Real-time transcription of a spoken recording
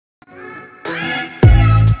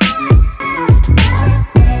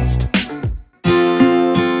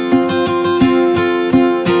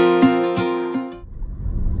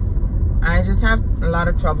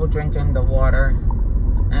trouble drinking the water,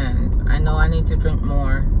 and I know I need to drink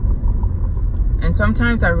more. And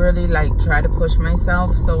sometimes I really like try to push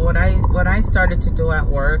myself. So what I started to do at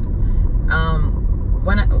work,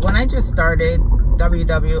 when I just started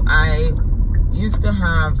WW, I used to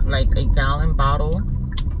have like a gallon bottle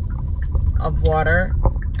of water,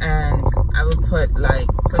 and I would put like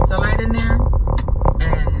Crystal Light in there,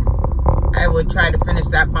 and I would try to finish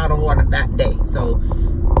that bottle of water that day. So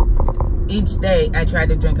each day I tried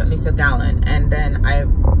to drink at least a gallon, and then I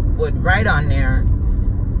would write on there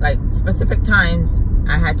like specific times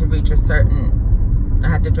I had to drink a certain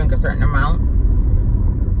amount,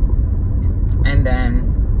 and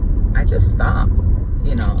then I just stopped.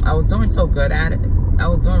 You know, I was doing so good at it. I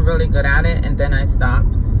was doing really good at it, and then I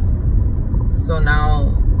stopped. So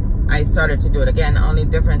now I started to do it again. The only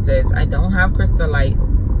difference is I don't have Crystal Light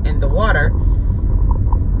in the water.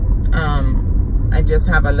 I just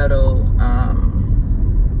have a little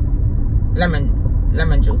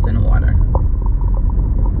lemon juice in the water.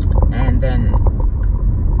 And then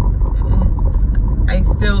I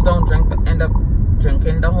still don't end up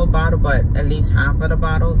drinking the whole bottle, but at least half of the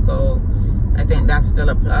bottle. So I think that's still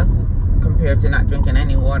a plus compared to not drinking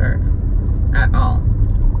any water at all.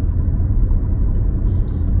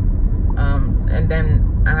 And then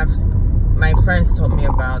I have, my friends told me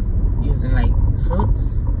about using like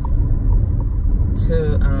fruits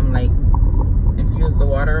to like infuse the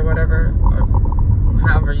water or whatever, or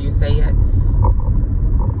however you say it.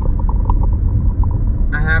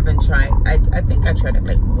 I haven't tried. I think I tried it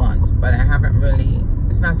like once, but I haven't really.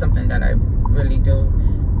 It's not something that I really do,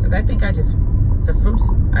 because I think the fruits,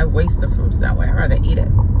 I waste the fruits that way. I'd rather eat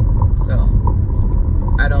it. So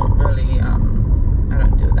I don't really I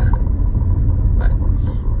don't do that. But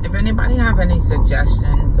if anybody have any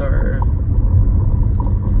suggestions or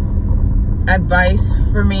advice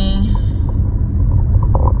for me,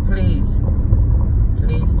 please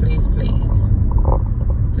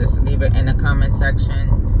just leave it in the comment section.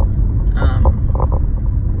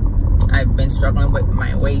 I've been struggling with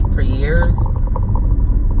my weight for years.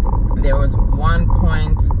 There was one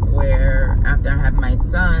point where after I had my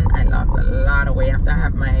son, I lost a lot of weight. After I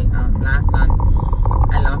had my last son,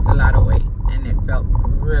 I lost a lot of weight, and it felt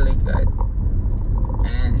really good.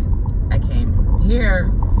 And I came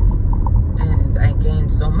here and I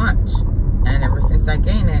gained so much, and ever since I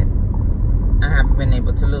gained it, I haven't been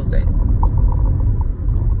able to lose it.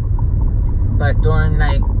 But during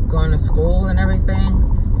like going to school and everything,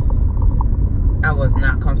 I was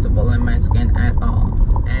not comfortable in my skin at all,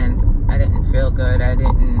 and I didn't feel good. I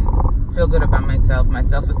didn't feel good about myself. My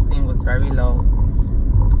self-esteem was very low.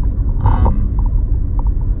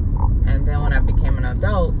 And then when I became an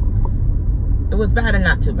adult, it was bad and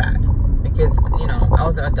not too bad, because, you know, I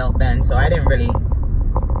was an adult then, so I didn't really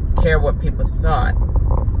care what people thought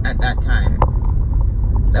at that time.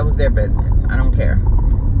 That was their business. I don't care.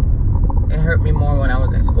 It hurt me more when I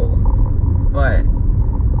was in school. But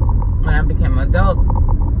when I became an adult,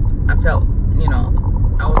 I felt, you know,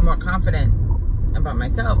 I was more confident about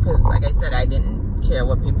myself, because, like I said, I didn't care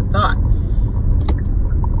what people thought.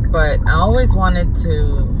 But I always wanted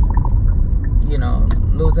to, you know,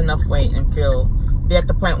 lose enough weight and be at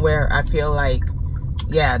the point where I feel like,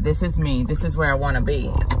 yeah, this is me. This is where I want to be.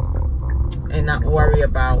 And not worry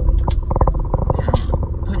about, you know,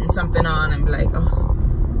 putting something on and be like, oh,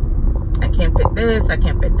 I can't fit this, I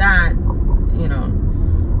can't fit that, you know.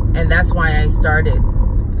 And that's why I started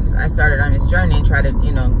on this journey and try to,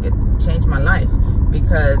 you know, change my life,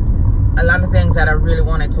 because a lot of things that I really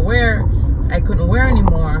wanted to wear, I couldn't wear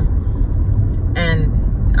anymore. And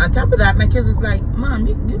on top of that, my kids was like, Mom,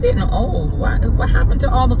 you're getting old. What happened to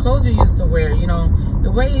all the clothes you used to wear? You know,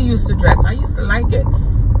 the way you used to dress, I used to like it.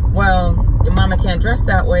 Well, your mama can't dress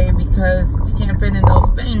that way because she can't fit in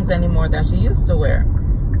those things anymore that she used to wear.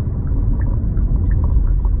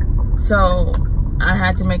 So I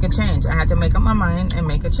had to make a change. I had to make up my mind and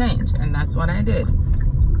make a change. And that's what I did.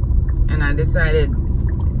 And I decided,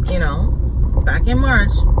 you know, back in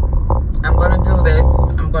March, I'm going to do this.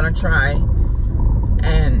 I'm going to try.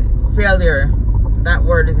 And failure, that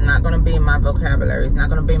word is not going to be in my vocabulary. It's not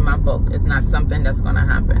going to be in my book. It's not something that's going to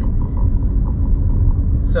happen.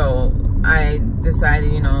 So I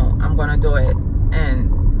decided, you know, I'm going to do it. And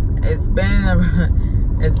it's been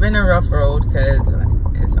a rough road, because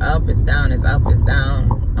it's up, it's down, it's up, it's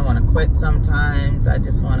down. I want to quit sometimes. I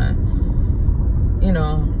just want to, you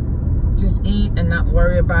know, just eat and not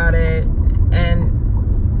worry about it.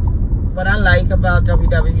 And what I like about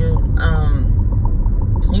WW,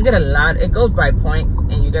 you get a lot, it goes by points,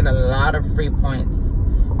 and you get a lot of free points,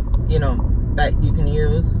 you know, that you can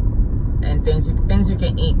use, and things you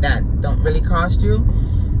can eat that don't really cost you.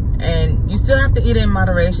 And you still have to eat it in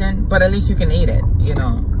moderation, but at least you can eat it, you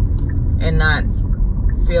know, and not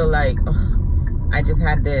feel like, oh, I just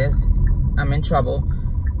had this, I'm in trouble.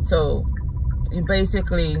 So you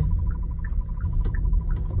basically,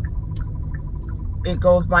 it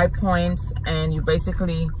goes by points, and you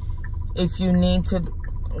basically, if you need to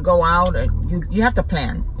go out, you have to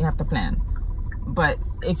plan. You have to plan. But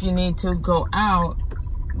if you need to go out,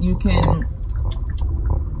 you can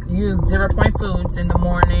use 0 point foods in the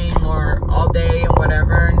morning or all day or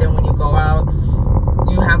whatever. And then when you go out,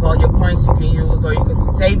 you have all your points you can use, or you can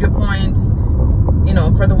save your points, you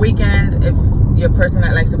know, for the weekend. If you're a person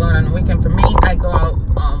that likes to go out on the weekend, for me, I go out,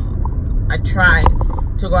 I try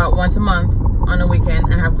to go out once a month on the weekend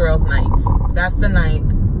and have girls' night. That's the night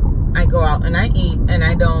I go out and I eat, and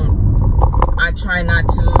I try not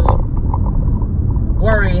to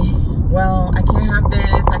worry, well, I can't have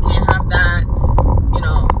this, I can't have that. You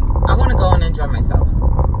know, I want to go and enjoy myself.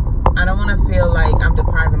 I don't want to feel like I'm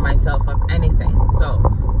depriving myself of anything. So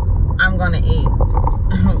I'm going to eat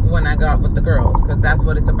when I go out with the girls, because that's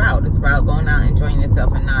what it's about. It's about going out, enjoying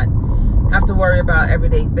yourself, and not have to worry about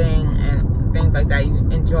everyday thing and things like that. You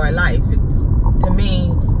enjoy life. To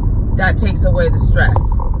me, that takes away the stress,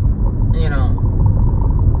 you know.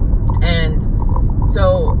 And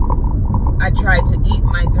so I try to eat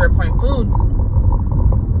my 0 point foods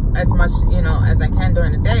as much, you know, as I can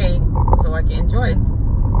during the day, so I can enjoy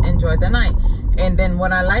the night. And then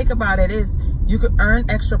what I like about it is you could earn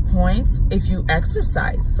extra points if you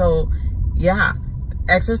exercise. So yeah,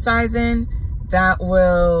 exercising, that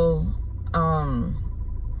will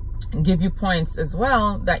give you points as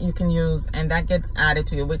well that you can use, and that gets added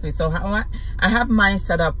to your weekly. So how I have mine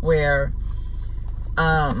set up where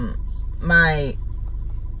I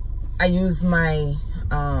use my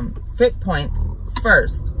fit points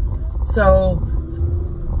first. So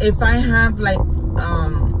if I have like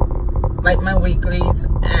my weeklies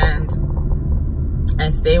and I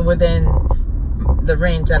stay within the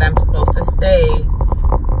range that I'm supposed to stay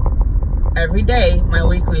every day, my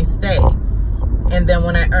weeklies stay. And then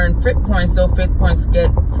when I earn fit points, those fit points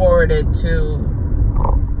get forwarded to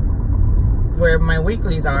where my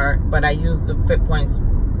weeklies are, but I use the fit points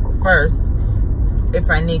first if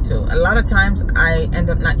I need to. A lot of times I end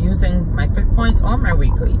up not using my fit points or my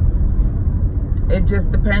weekly. It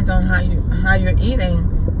just depends on how you're eating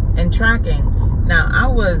and tracking. Now, I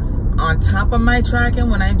was on top of my tracking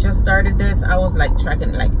when I just started this. I was like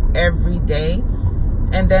tracking like every day,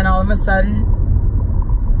 and then all of a sudden,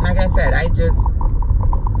 like I said, I just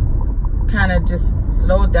kind of just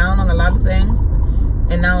slowed down on a lot of things,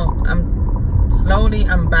 and now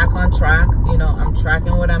I'm back on track. You know, I'm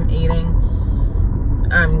tracking what I'm eating.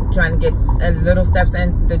 I'm trying to get little steps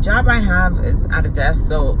in. The job I have is at a desk,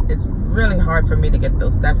 so it's really hard for me to get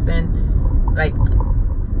those steps in, like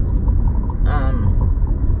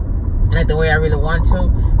the way I really want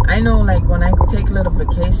to. I know, like, when I take little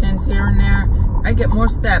vacations here and there, I get more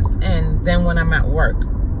steps in than when I'm at work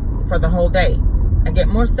for the whole day. I get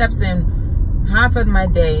more steps in half of my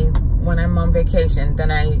day when I'm on vacation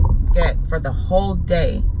than I get for the whole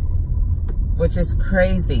day, which is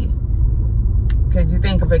crazy. Because you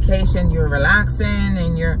think of vacation, you're relaxing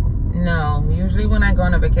and no. Usually when I go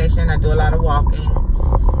on a vacation, I do a lot of walking,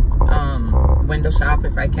 window shop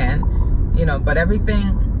if I can, you know, but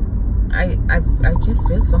everything, I just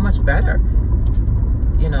feel so much better,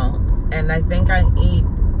 you know. And I think I eat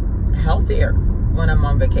healthier when I'm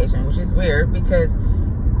on vacation, which is weird because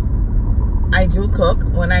I do cook.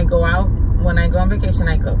 When I go out, when I go on vacation,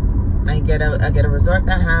 I cook. I get a resort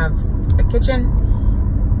that have a kitchen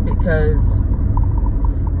because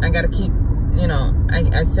I gotta keep, you know,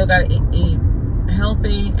 I still gotta eat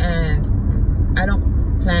healthy, and I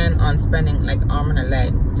don't plan on spending like arm and a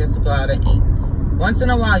leg just to go out and eat. Once in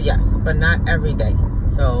a while, yes, but not every day.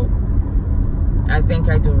 So I think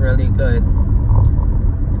I do really good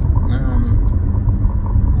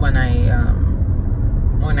when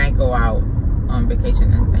I go out on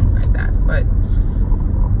vacation and things like that. But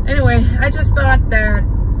anyway, I just thought that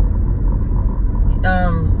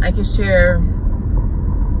I could share,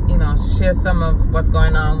 you know, share some of what's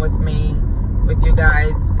going on with me with you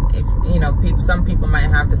guys. If you know, some people might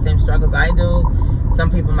have the same struggles I do.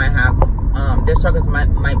 Some people might have their struggles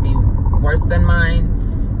might be worse than mine.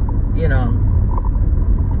 You know,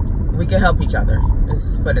 we can help each other. Let's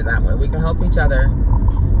just put it that way. We can help each other.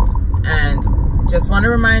 And just want to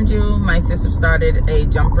remind you, my sister started a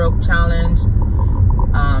jump rope challenge.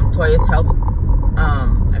 Toya's Health,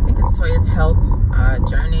 I think it's Toya's Health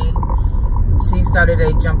Journey. She started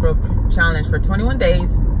a jump rope challenge for 21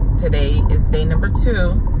 days. Today is day number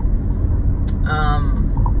 2.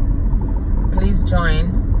 Please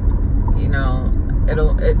join. You know,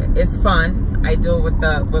 it's fun. I do it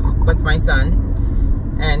with my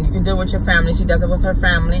son, and you can do it with your family. She does it with her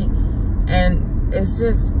family, and it's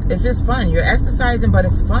just fun. You're exercising, but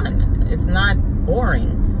it's fun. It's not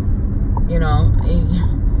boring. You know,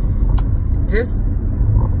 just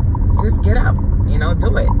get up. You know,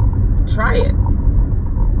 do it. Try it.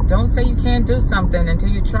 Don't say you can't do something until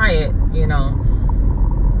you try it. You know,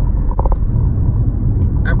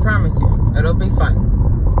 I promise you, it'll be fun.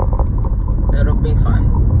 It'll be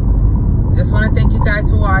fun. Just want to thank you guys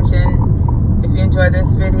for watching. If you enjoyed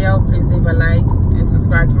this video, please leave a like and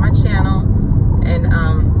subscribe to my channel. And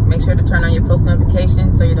make sure to turn on your post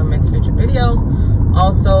notifications so you don't miss future videos.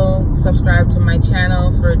 Also, subscribe to my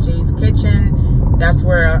channel for G's Kitchen. That's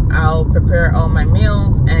where I'll prepare all my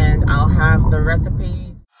meals and I'll have the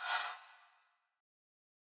recipes.